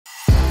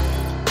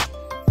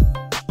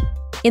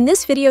In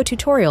this video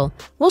tutorial,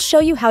 we'll show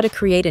you how to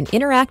create an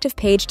interactive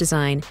page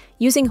design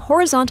using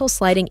horizontal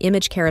sliding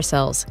image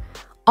carousels,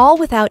 all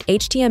without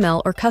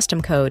HTML or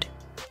custom code.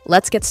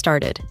 Let's get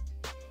started.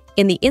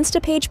 In the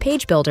Instapage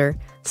page builder,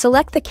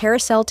 select the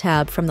Carousel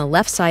tab from the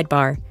left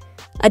sidebar.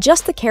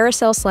 Adjust the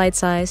carousel slide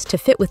size to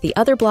fit with the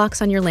other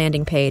blocks on your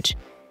landing page.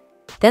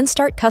 Then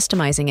start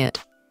customizing it.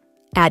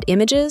 Add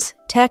images,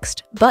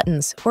 text,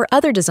 buttons, or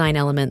other design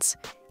elements,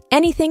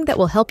 anything that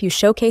will help you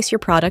showcase your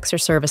products or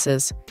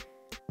services.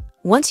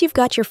 Once you've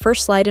got your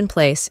first slide in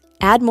place,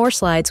 add more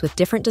slides with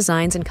different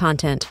designs and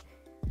content.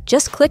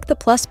 Just click the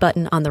plus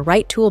button on the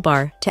right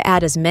toolbar to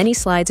add as many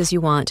slides as you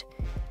want.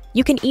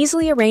 You can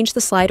easily arrange the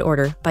slide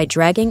order by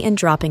dragging and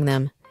dropping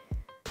them.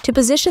 To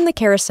position the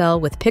carousel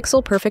with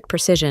pixel-perfect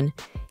precision,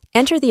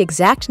 enter the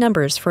exact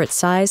numbers for its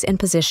size and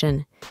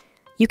position.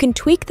 You can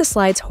tweak the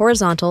slide's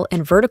horizontal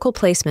and vertical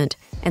placement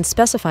and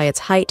specify its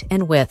height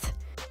and width.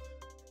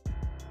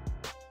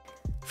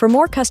 For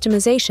more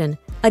customization,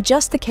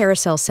 adjust the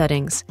carousel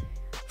settings.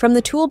 From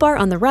the toolbar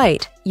on the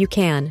right, you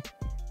can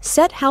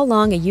set how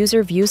long a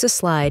user views a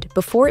slide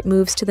before it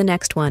moves to the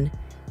next one,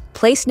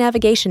 place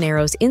navigation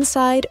arrows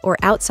inside or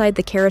outside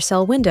the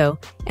carousel window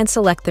and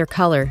select their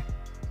color,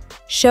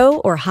 show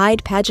or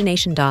hide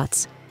pagination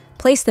dots,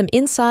 place them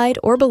inside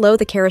or below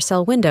the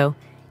carousel window,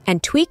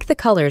 and tweak the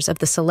colors of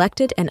the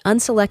selected and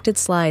unselected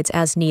slides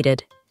as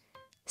needed.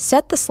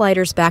 Set the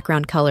slider's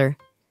background color.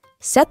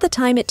 Set the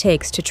time it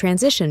takes to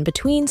transition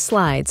between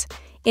slides.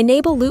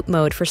 Enable loop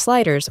mode for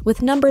sliders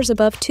with numbers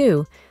above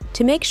 2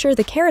 to make sure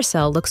the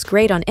carousel looks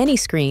great on any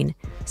screen.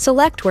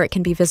 Select where it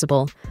can be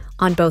visible,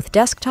 on both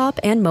desktop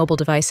and mobile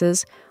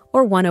devices,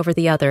 or one over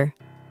the other.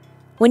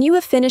 When you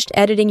have finished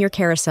editing your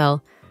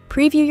carousel,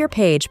 preview your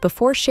page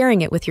before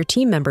sharing it with your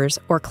team members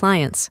or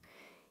clients.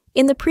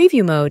 In the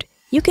preview mode,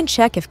 you can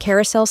check if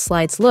carousel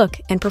slides look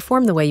and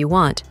perform the way you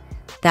want.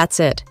 That's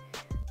it.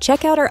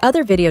 Check out our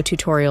other video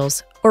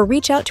tutorials or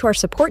reach out to our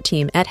support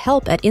team at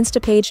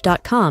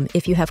help@instapage.com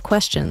if you have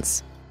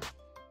questions.